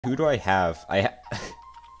Who do I have? I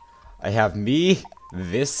have me,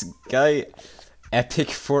 this guy, Epic,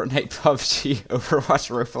 Fortnite, PUBG, Overwatch,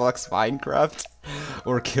 Roblox, Minecraft,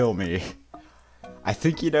 or Kill Me. I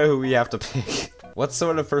think you know who we have to pick. What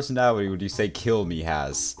sort of personality would you say Kill Me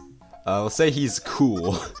has? Let's say he's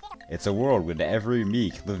cool. It's a world where every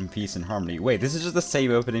meek live in peace and harmony. Wait, this is just the same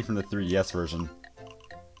opening from the 3DS version.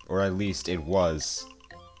 Or at least it was.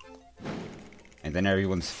 And then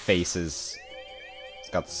everyone's faces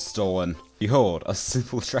got stolen. Behold, a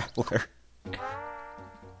simple traveler.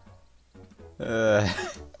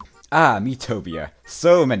 Miitopia.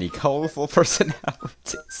 So many colorful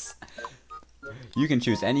personalities. You can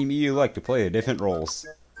choose any Mii you like to play the different roles.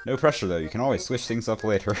 No pressure though, you can always switch things up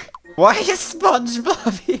later. Why is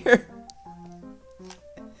SpongeBob here?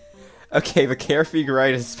 Okay, the carefree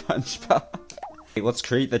grind is SpongeBob. Let's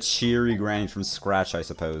create the cheery grind from scratch, I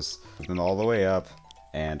suppose. Then all the way up,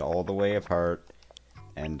 and all the way apart,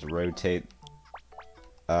 and rotate.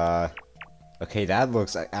 Okay, that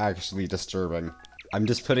looks actually disturbing. I'm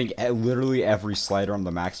just putting literally every slider on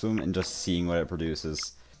the maximum and just seeing what it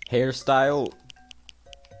produces. Hairstyle.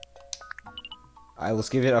 Let's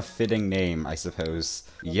give it a fitting name, I suppose.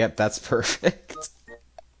 Yep, that's perfect.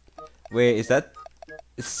 Wait, is that...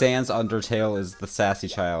 Sans Undertale is the sassy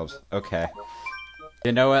child. Okay.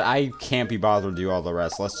 You know what? I can't be bothered to do all the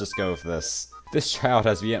rest. Let's just go with this. This child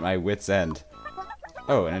has me at my wit's end.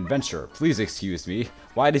 Oh, an adventure. Please excuse me.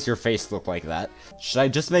 Why does your face look like that? Should I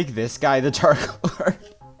just make this guy the Dark Lord?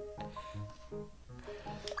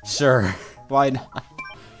 Sure. Why not?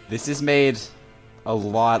 This is made a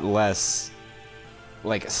lot less,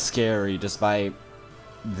 like, scary just by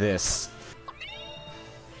this.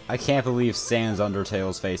 I can't believe Sans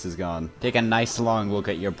Undertale's face is gone. Take a nice long look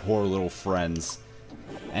at your poor little friends.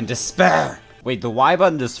 And despair! Wait, the Y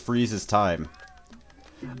button just freezes time.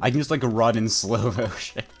 I can just, like, run in slow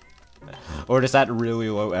motion. Or just at really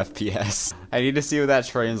low FPS. I need to see what that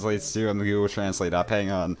translates to on the Google Translate app.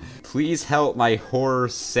 Hang on. Please help my horror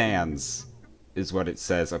Sans, is what it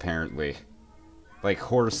says, apparently. Like,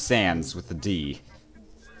 horror Sans with a D.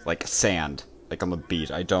 Like, sand. Like on the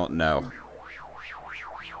beach. I don't know.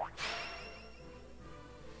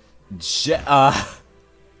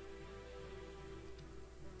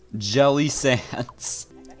 Jelly Sans.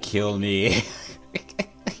 Kill me.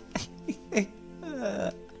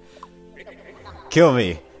 Kill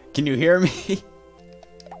me. Can you hear me?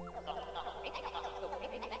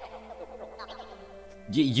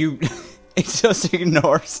 You it just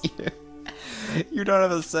ignores you. You don't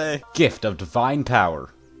have a say. Gift of divine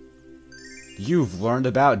power. You've learned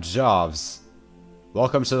about jobs.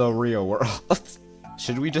 Welcome to the real world.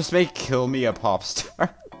 Should we just make Kill Me a pop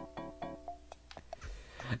star?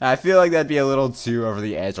 I feel like that'd be a little too over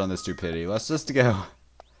the edge on the stupidity. Let's just go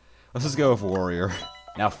with warrior.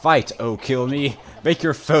 Now fight, oh Kill Me. Make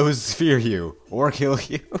your foes fear you, or kill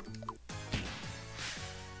you.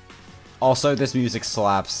 Also, this music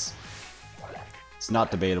slaps. It's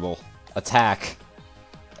not debatable. Attack.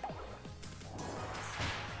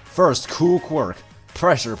 First, cool quirk.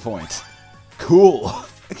 Pressure point. Cool.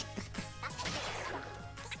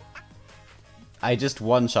 I just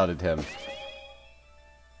one-shotted him.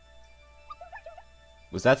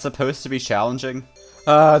 Was that supposed to be challenging?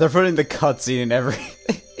 They're putting the cutscene in everything.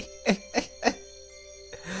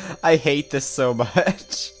 I hate this so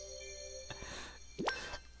much.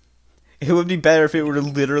 It would be better if it were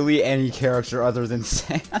literally any character other than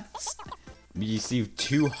Sans. We received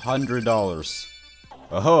 $200.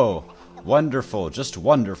 Oh, wonderful, just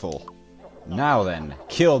wonderful. Now then,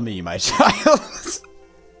 kill me, my child.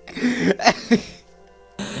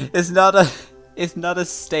 It's not a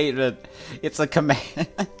statement, it's a command.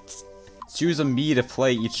 Choose a Mii to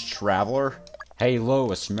play each traveler. Hey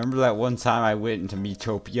Lois, remember that one time I went into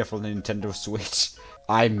Miitopia for the Nintendo Switch?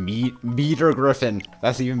 I'm Meter Griffin.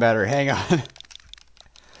 That's even better. Hang on.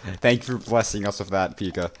 Thank you for blessing us with that,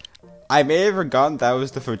 Pika. I may have forgotten that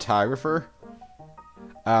was the photographer.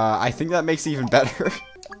 I think that makes it even better.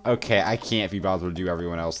 Okay, I can't be bothered to do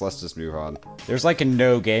everyone else. Let's just move on. There's like a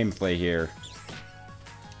no gameplay here.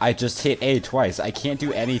 I just hit A twice. I can't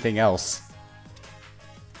do anything else.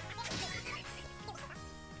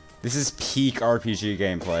 This is peak RPG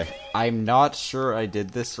gameplay. I'm not sure I did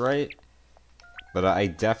this right, but I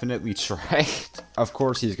definitely tried. Of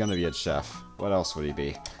course he's gonna be a chef. What else would he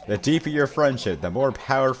be? The deeper your friendship, the more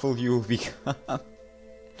powerful you will become.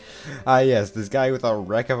 Ah yes, this guy with a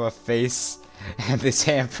wreck of a face and this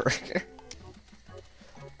hamburger.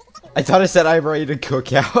 I thought it said I'm ready to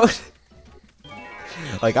cook out.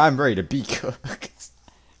 Like I'm ready to be cooked.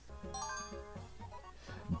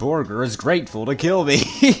 Borger is grateful to kill me.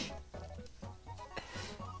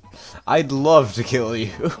 I'd love to kill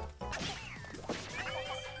you.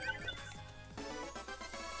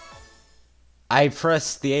 I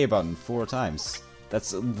pressed the A button 4 times.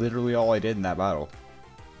 That's literally all I did in that battle.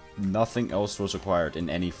 Nothing else was required in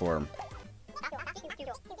any form.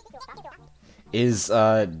 Is,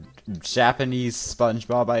 Japanese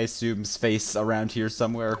SpongeBob, I assume's face around here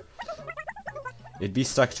somewhere? It'd be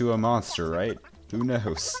stuck to a monster, right? Who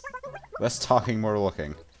knows? Less talking, more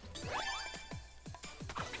looking.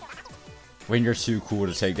 When you're too cool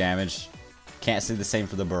to take damage. Can't say the same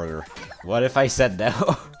for the burger. What if I said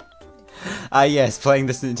no? Ah yes, playing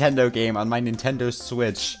this Nintendo game on my Nintendo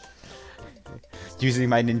Switch. Using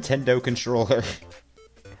my Nintendo controller.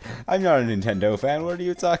 I'm not a Nintendo fan, what are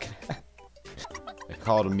you talking about? They're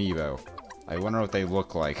called Amiibo. I wonder what they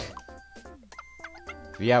look like.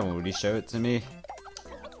 If you have one, would you show it to me?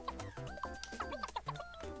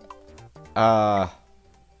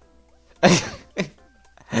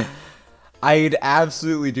 I'd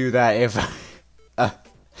absolutely do that if it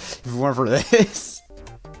weren't for this.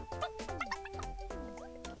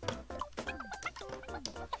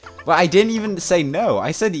 Well, I didn't even say no.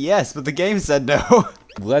 I said yes, but the game said no.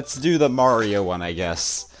 Let's do the Mario one, I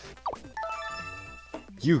guess.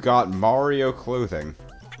 You got Mario clothing.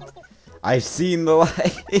 I've seen the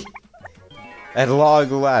light. At long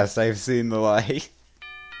last, I've seen the light.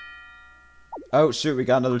 Oh, shoot, we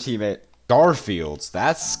got another teammate. Garfield.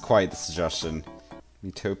 That's quite the suggestion.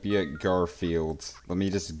 Miitopia Garfield. Let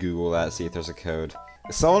me just Google that, see if there's a code.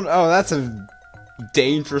 Someone. Oh, that's a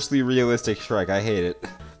dangerously realistic Shrek. I hate it.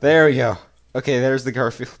 There we go. Okay, there's the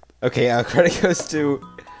Garfield. Okay, credit goes to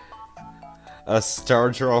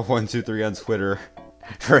StarDraw123 on Twitter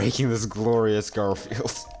for making this glorious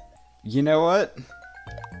Garfield. You know what?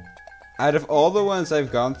 Out of all the ones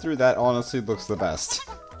I've gone through, that honestly looks the best.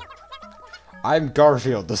 I'm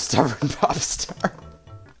Garfield, the stubborn pop star.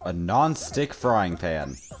 A non-stick frying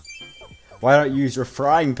pan. Why don't you use your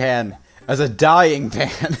frying pan as a dyeing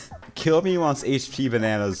pan? Kill Me wants HP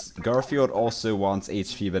bananas. Garfield also wants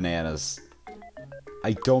HP bananas.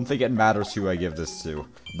 I don't think it matters who I give this to.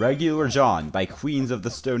 Regular John by Queens of the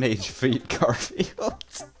Stone Age feat Garfield.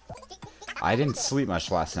 I didn't sleep much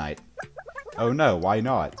last night. Oh no, why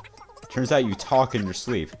not? Turns out you talk in your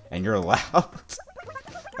sleep, and you're loud.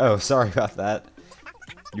 Oh, sorry about that.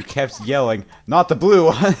 You kept yelling, not the blue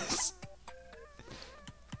ones!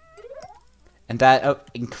 And that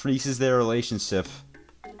increases their relationship.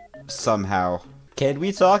 Somehow. Can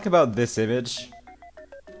we talk about this image?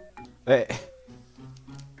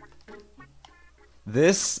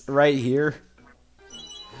 This right here.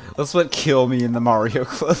 That's what kill me in the Mario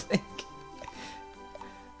clothing.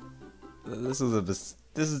 This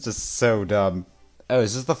is just so dumb. Oh,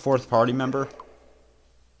 is this the 4th party member?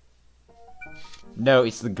 No,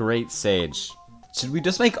 it's the Great Sage. Should we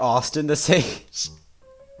just make Austin the Sage?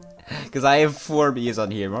 Because I have 4 Mii's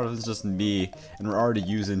on here, one of them's just me, and we're already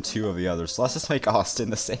using 2 of the others, so let's just make Austin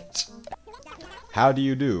the Sage. How do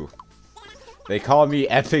you do? They call me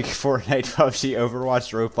Epic Fortnite, PUBG,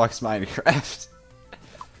 Overwatch, Roblox, Minecraft.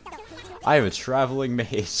 I am a traveling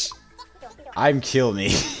mage. I'm Kill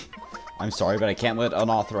Me. I'm sorry, but I can't let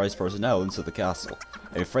unauthorized personnel into the castle.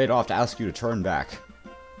 I'm afraid I'll have to ask you to turn back.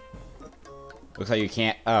 Looks like you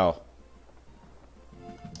can't. Oh.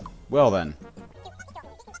 Well then.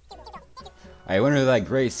 I wonder who that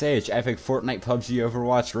Great Sage, Epic Fortnite, PUBG,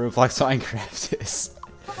 Overwatch, Roblox, Minecraft is.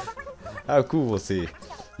 How cool is he?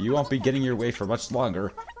 You won't be getting your way for much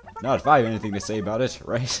longer. Not if I have anything to say about it,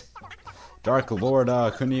 right? Dark Lord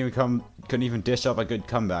couldn't even dish up a good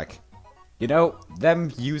comeback. You know,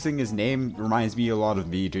 them using his name reminds me a lot of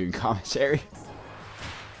me doing commentary.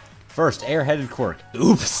 First, airheaded quirk.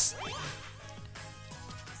 Oops.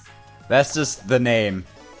 That's just the name.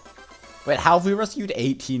 Wait, how have we rescued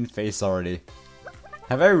 18 face already?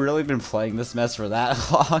 Have I really been playing this mess for that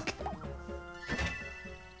long?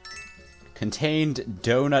 Contained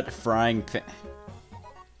donut frying pan.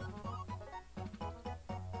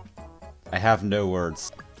 I have no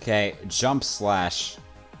words. Okay, jump slash.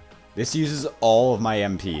 This uses all of my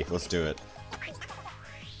MP. Let's do it.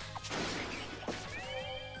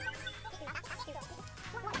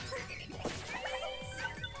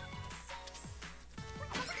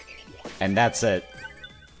 And that's it.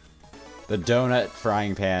 The donut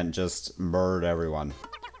frying pan just murdered everyone.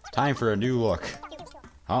 Time for a new look.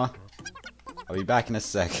 Huh? I'll be back in a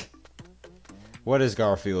sec. What is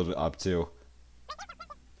Garfield up to?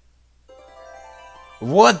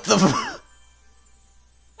 What the f-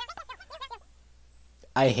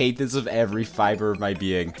 I hate this with every fiber of my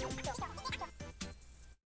being.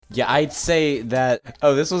 Yeah, I'd say that...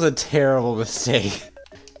 Oh, this was a terrible mistake.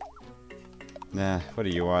 Nah, what do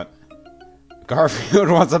you want? Garfield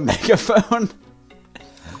wants a megaphone?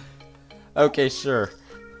 Okay, sure.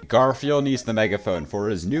 Garfield needs the megaphone for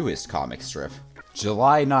his newest comic strip.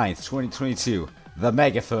 July 9th, 2022. The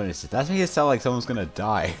megaphone is... That makes it sound like someone's gonna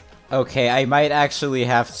die. Okay, I might actually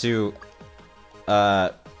have to...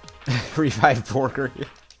 revive Porker here.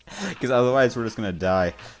 Because otherwise we're just gonna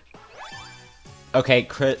die. Okay,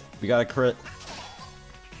 crit. We got a crit.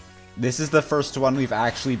 This is the first one we've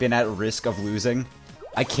actually been at risk of losing.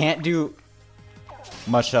 I can't do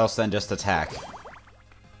much else than just attack.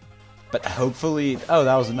 But hopefully... Oh,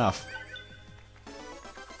 that was enough.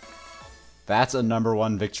 That's a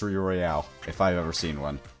 #1 victory royale, if I've ever seen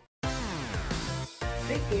one.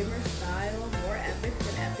 Epic gamer style, more epic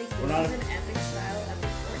than epic games and epic style.